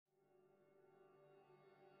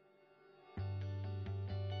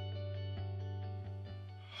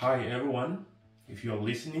Hi everyone, if you're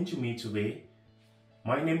listening to me today,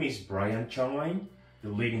 my name is Brian Chongwain, the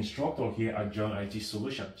lead instructor here at JoinIT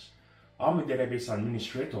Solutions. I'm a database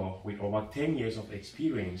administrator with over 10 years of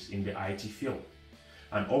experience in the IT field.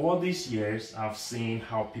 And over these years, I've seen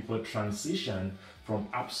how people transition from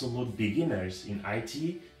absolute beginners in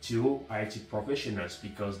IT to IT professionals,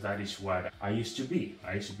 because that is what I used to be.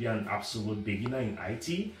 I used to be an absolute beginner in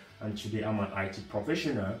IT, and today I'm an IT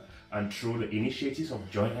professional. And through the initiatives of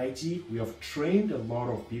JoinIT, we have trained a lot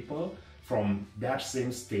of people from that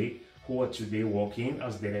same state who are today working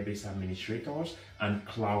as database administrators and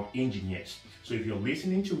cloud engineers. So if you're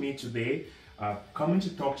listening to me today, I'm coming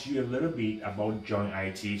to talk to you a little bit about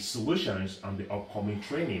JoinIT Solutions and the upcoming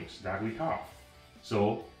trainings that we have.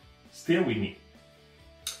 So stay with me.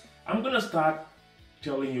 I'm going to start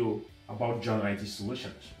telling you about JoinIT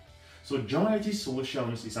Solutions. So JoinIT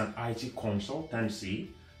Solutions is an IT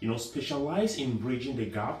consultancy, specialized in bridging the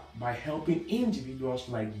gap by helping individuals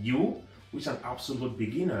like you, who's an absolute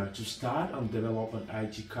beginner, to start and develop an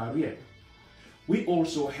IT career. We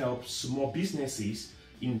also help small businesses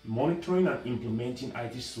in monitoring and implementing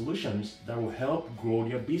IT solutions that will help grow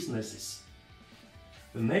their businesses.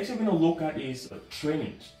 The next thing we're going to look at is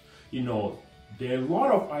trainings. There are a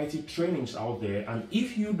lot of IT trainings out there, and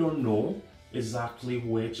if you don't know exactly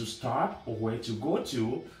where to start or where to go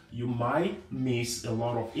to, you might miss a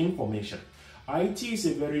lot of information. IT is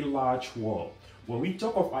a very large world. When we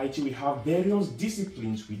talk of IT, we have various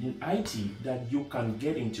disciplines within IT that you can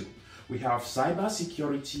get into. We have cyber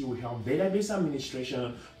security, we have database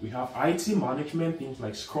administration, we have IT management, things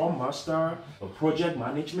like Scrum Master, project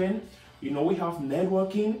management. We have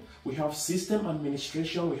networking, we have system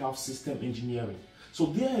administration, we have system engineering. So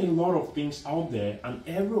there are a lot of things out there, and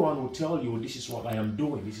everyone will tell you, this is what I am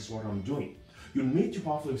doing, this is what I'm doing. You need to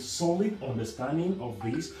have a solid understanding of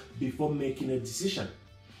this before making a decision.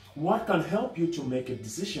 What can help you to make a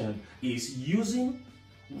decision is using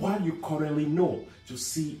what you currently know to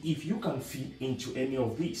see if you can fit into any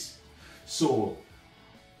of these. So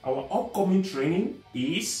our upcoming training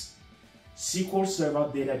is SQL Server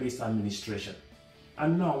Database Administration.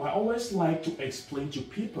 And now I always like to explain to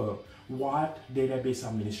people what database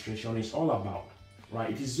administration is all about, right?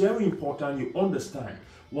 It is very important you understand.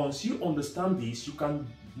 Once you understand this, you can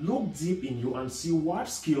look deep in you and see what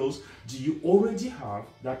skills do you already have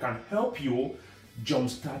that can help you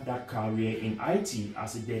jumpstart that career in IT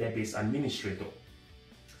as a database administrator.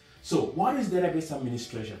 So what is database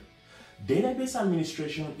administration? Database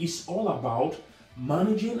administration is all about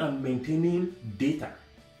managing and maintaining data.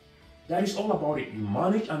 That is all about it. You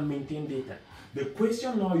manage and maintain data. The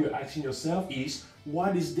question now you're asking yourself is,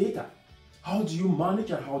 what is data? How do you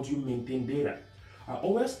manage and how do you maintain data? I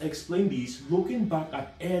always explain this looking back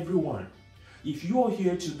at everyone. If you are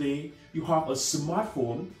here today, you have a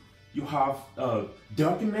smartphone, you have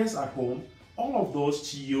documents at home, all of those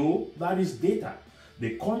to you, that is data.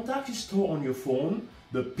 The contact is stored on your phone,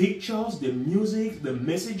 the pictures, the music, the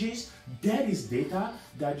messages, that is data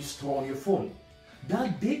that you store on your phone.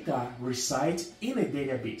 That data resides in a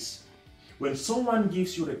database. When someone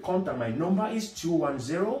gives you the contact, my number is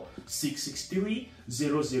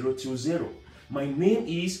 210-663-0020. My name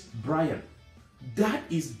is Brian. That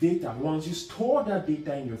is data. Once you store that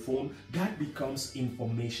data in your phone, that becomes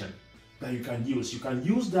information that you can use. You can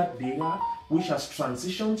use that data, which has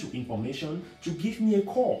transitioned to information, to give me a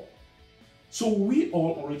call. So we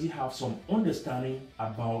all already have some understanding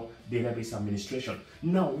about database administration.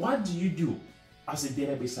 Now, what do you do as a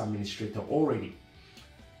database administrator already?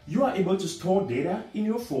 You are able to store data in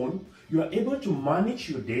your phone. You are able to manage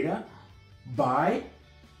your data by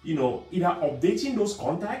either updating those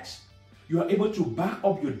contacts. You are able to back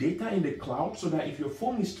up your data in the cloud so that if your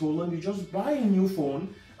phone is stolen, you just buy a new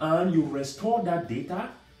phone and you restore that data.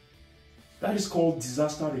 That is called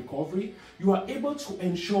disaster recovery. You are able to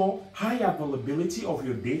ensure high availability of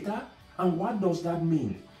your data. And what does that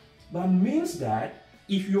mean? That means that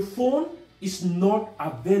if your phone is not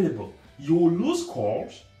available, you will lose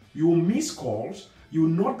calls, you will miss calls, you will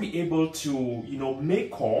not be able to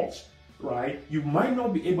make calls, right? You might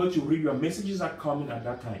not be able to read your messages that come in at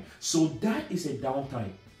that time. So that is a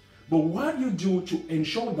downtime. But what you do to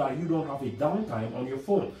ensure that you don't have a downtime on your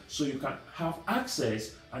phone so you can have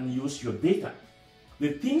access and use your data?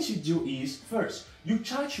 The things you do is, first, you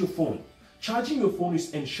charge your phone. Charging your phone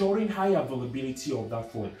is ensuring high availability of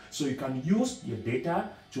that phone so you can use your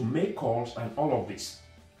data to make calls and all of this,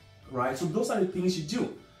 right? So those are the things you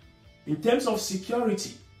do. In terms of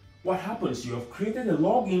security, what happens? You have created a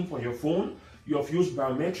login for your phone. You have used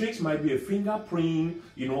biometrics, might be a fingerprint,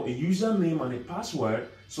 a username and a password,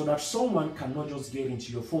 so that someone cannot just get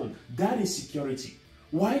into your phone. That is security.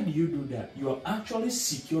 Why do you do that? You are actually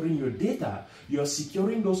securing your data. You are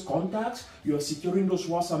securing those contacts. You are securing those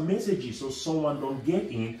WhatsApp messages so someone don't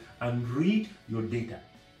get in and read your data,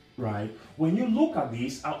 right? When you look at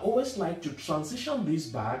this, I always like to transition this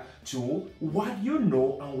back to what you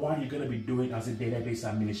know and what you're going to be doing as a database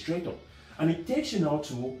administrator. And it takes you now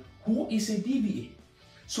to who is a DBA.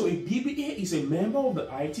 So a DBA is a member of the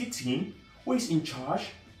IT team who is in charge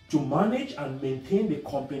to manage and maintain the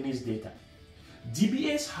company's data.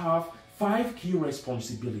 DBAs have 5 key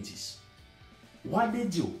responsibilities. What they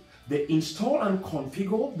do, they install and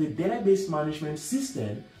configure the database management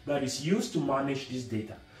system that is used to manage this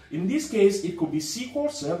data. In this case, it could be SQL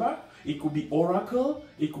Server, it could be Oracle,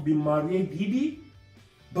 it could be MariaDB,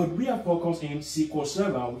 but we are focused in SQL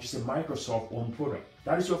Server, which is a Microsoft-owned product.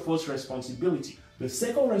 That is your first responsibility. The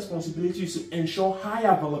second responsibility is to ensure high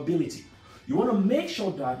availability. You want to make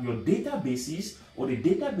sure that your databases or the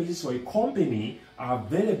databases for a company are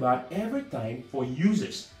available at every time for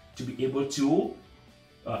users to be able to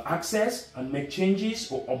access and make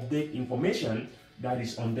changes or update information that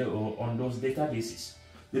is on those databases.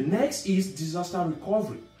 The next is disaster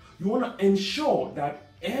recovery. You want to ensure that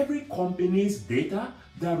every company's data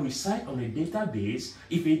that reside on a database,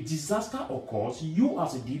 if a disaster occurs, you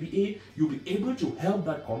as a DBA, you'll be able to help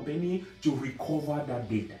that company to recover that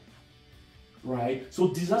data. Right?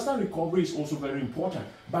 So disaster recovery is also very important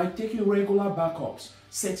by taking regular backups,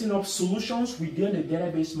 setting up solutions within the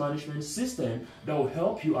database management system that will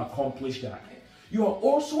help you accomplish that. You are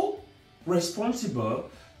also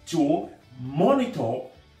responsible to monitor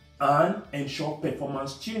and ensure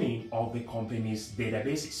performance tuning of the company's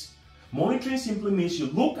databases. Monitoring simply means you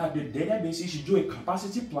look at the databases, you do a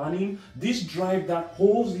capacity planning. This drive that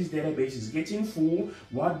holds this database is getting full.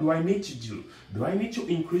 What do I need to do? Do I need to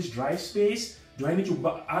increase drive space? Do I need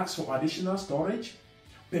to ask for additional storage?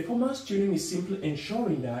 Performance tuning is simply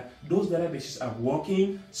ensuring that those databases are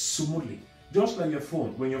working smoothly. Just like your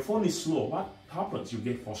phone. When your phone is slow, what happens? You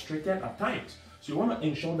get frustrated at times. So you want to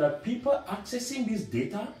ensure that people accessing this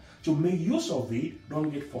data to make use of it don't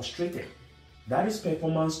get frustrated. That is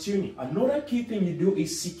performance tuning. Another key thing you do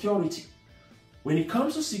is security. When it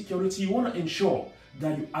comes to security, you want to ensure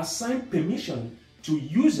that you assign permission to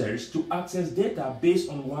users to access data based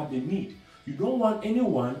on what they need. You don't want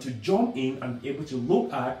anyone to jump in and be able to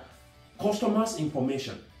look at customers'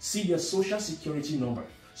 information, see their social security number.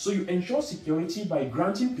 So you ensure security by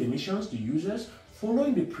granting permissions to users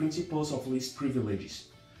following the principles of least privileges.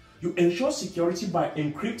 You ensure security by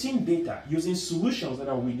encrypting data using solutions that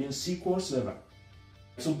are within SQL Server.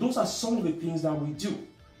 So those are some of the things that we do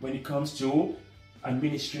when it comes to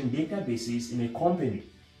administering databases in a company.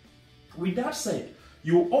 With that said,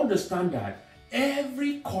 you understand that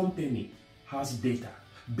every company has data.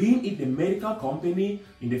 Being it the medical company,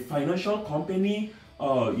 in the financial company,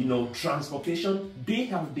 transportation, they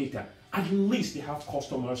have data. At least they have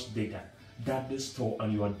customers' data that they store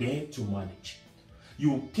and you are there to manage.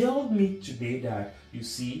 You tell me today that, you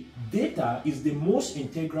see, data is the most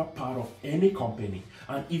integral part of any company.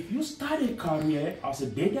 And if you start a career as a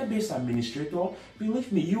database administrator,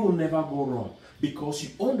 believe me, you will never go wrong because you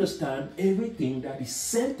understand everything that is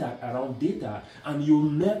centered around data and you'll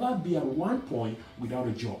never be at one point without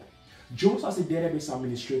a job. Just as a database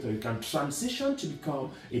administrator, you can transition to become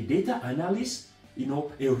a data analyst,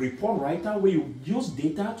 a report writer where you use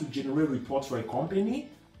data to generate reports for a company.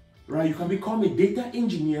 Right, you can become a data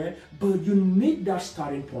engineer, but you need that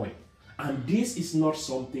starting point. And this is not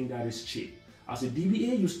something that is cheap. As a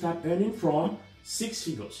DBA, you start earning from 6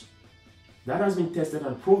 figures. That has been tested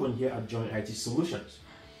and proven here at JoinIT Solutions.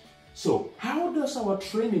 So, how does our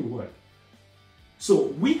training work? So,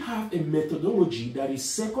 we have a methodology that is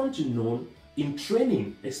second to none in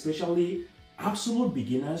training, especially absolute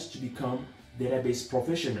beginners to become database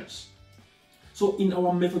professionals. So, in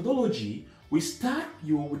our methodology, we start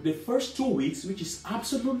you with the first 2 weeks, which is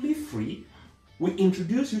absolutely free. We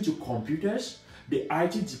introduce you to computers, the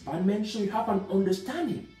IT department, so you have an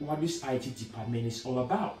understanding what this IT department is all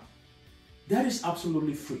about. That is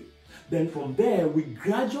absolutely free. Then from there, we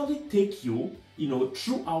gradually take you,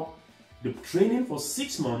 throughout the training for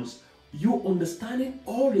 6 months, you understanding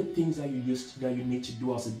all the things that you need to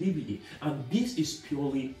do as a DBA. And this is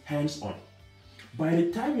purely hands-on. By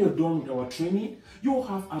the time you're done with our training, you'll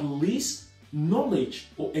have at least knowledge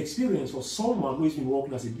or experience for someone who has been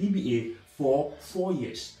working as a DBA for 4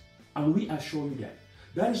 years. And we assure you that.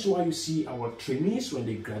 That is why you see our trainees, when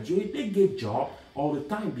they graduate, they get jobs all the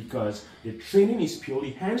time because the training is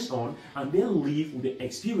purely hands-on and they leave with the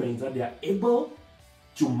experience that they are able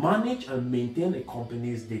to manage and maintain a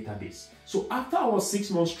company's database. So after our 6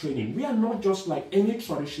 months training, we are not just like any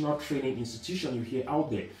traditional training institution you hear out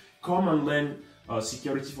there. Come and learn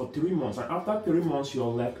security for 3 months, and after 3 months you are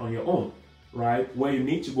left on your own, right? Where you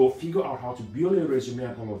need to go figure out how to build a resume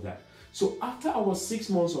and all of that. So after our 6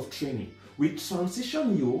 months of training, we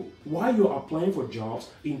transition you while you're applying for jobs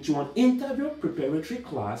into an interview preparatory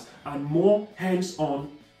class and more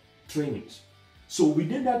hands-on trainings. So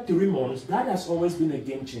within that 3 months, that has always been a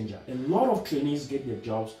game changer. A lot of trainees get their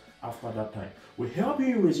jobs after that time. We help you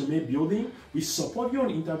in resume building, we support you on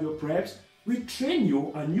interview preps, we train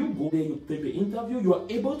you, and you go there, you take the interview, you are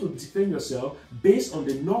able to defend yourself based on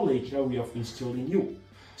the knowledge that we have instilled in you.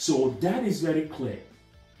 So that is very clear.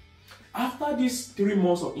 After these 3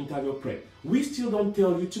 months of interview prep, we still don't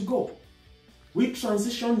tell you to go. We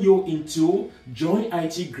transition you into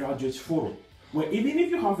JoinIT Graduate Forum, where even if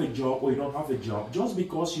you have a job or you don't have a job, just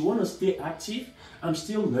because you want to stay active and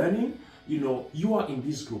still learning, you are in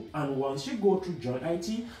this group. And once you go through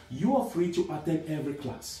JoinIT, you are free to attend every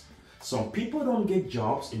class. Some people don't get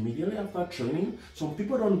jobs immediately after training. Some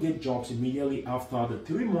people don't get jobs immediately after the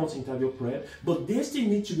 3 months interview prep, but they still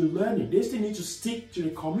need to be learning. They still need to stick to the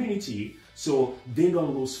community so they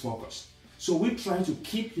don't lose focus. So we try to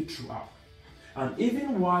keep you throughout. And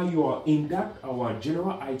even while you are in that our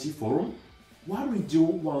general IT forum, what we do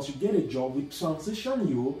once you get a job, we transition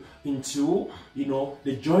you into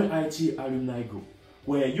the JoinIT alumni group,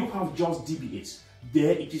 where you have just DBAs.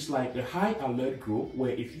 There it is like a high alert group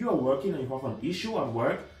where if you are working and you have an issue at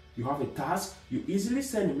work, you have a task, you easily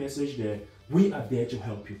send a message there. We are there to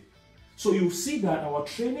help you. So you see that our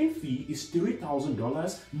training fee is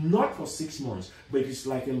 $3,000, not for 6 months, but it's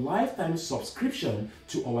like a lifetime subscription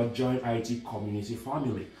to our JoinIT community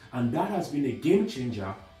family. And that has been a game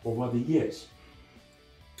changer over the years.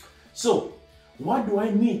 So what do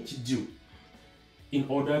I need to do in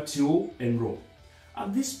order to enroll?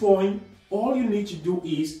 At this point, all you need to do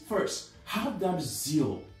is first have that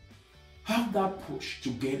zeal, have that push to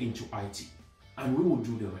get into IT, and we will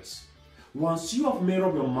do the rest. Once you have made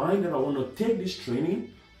up your mind that I want to take this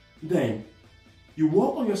training, then you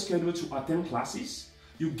work on your schedule to attend classes.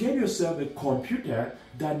 You get yourself a computer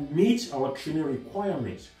that meets our training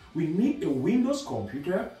requirements. We need a Windows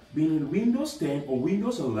computer, being in Windows 10 or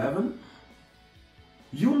Windows 11.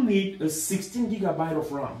 You need a 16 GB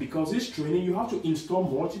of RAM because this training you have to install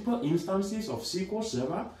multiple instances of SQL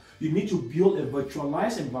Server. You need to build a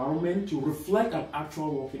virtualized environment to reflect an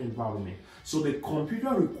actual working environment. So the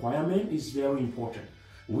computer requirement is very important.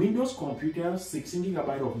 Windows computer, 16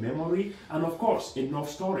 GB of memory, and of course enough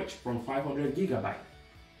storage from 500 GB.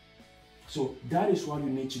 So that is what you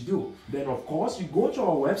need to do. Then of course you go to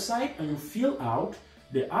our website and you fill out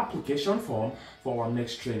the application form for our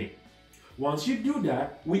next training. Once you do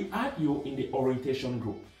that, we add you in the orientation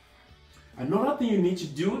group. Another thing you need to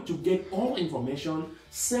do to get all information,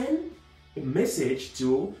 send a message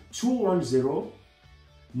to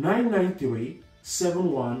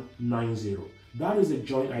 210-993-7190. That is the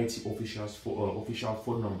JoinIT official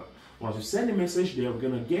phone number. Once you send a message there, we're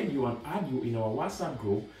going to get you and add you in our WhatsApp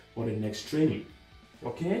group for the next training.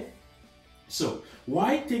 Okay? So,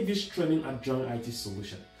 why take this training at JoinIT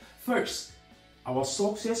Solution? First, our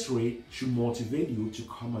success rate should motivate you to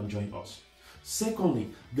come and join us. Secondly,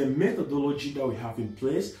 the methodology that we have in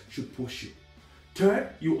place should push you. Third,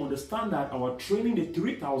 you understand that our training, the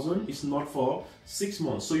 $3,000, is not for 6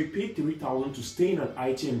 months. So you pay $3,000 to stay in an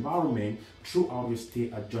IT environment throughout your stay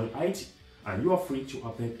at JoinIT. And you are free to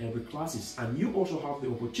attend every classes. And you also have the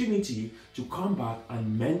opportunity to come back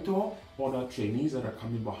and mentor other trainees that are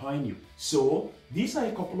coming behind you. So these are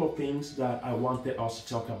a couple of things that I wanted us to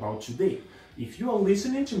talk about today. If you are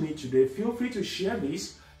listening to me today, feel free to share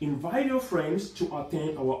this. Invite your friends to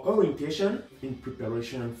attend our orientation in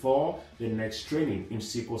preparation for the next training in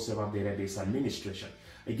SQL Server Database Administration.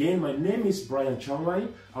 Again, my name is Brian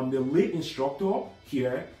Chongwain. I'm the lead instructor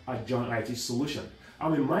here at JoinIT Solution.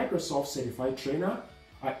 I'm a Microsoft certified trainer.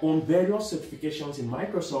 I own various certifications in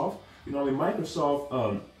Microsoft. I'm a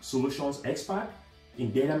Microsoft solutions expert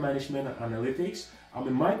in data management and analytics. I'm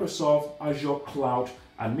a Microsoft Azure Cloud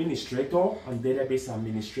Administrator and Database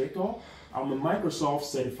Administrator. I'm a Microsoft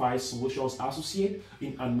Certified Solutions Associate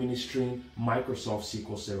in administering Microsoft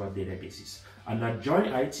SQL Server databases. And at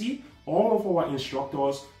JoinIT, all of our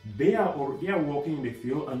instructors, they are working in the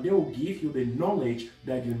field and they will give you the knowledge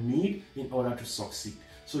that you need in order to succeed.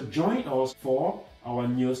 So join us for our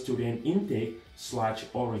new student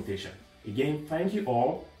intake/orientation. Again, thank you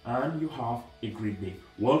all and you have a great day.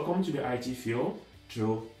 Welcome to the IT field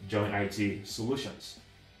through JoinIT Solutions.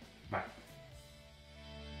 Bye.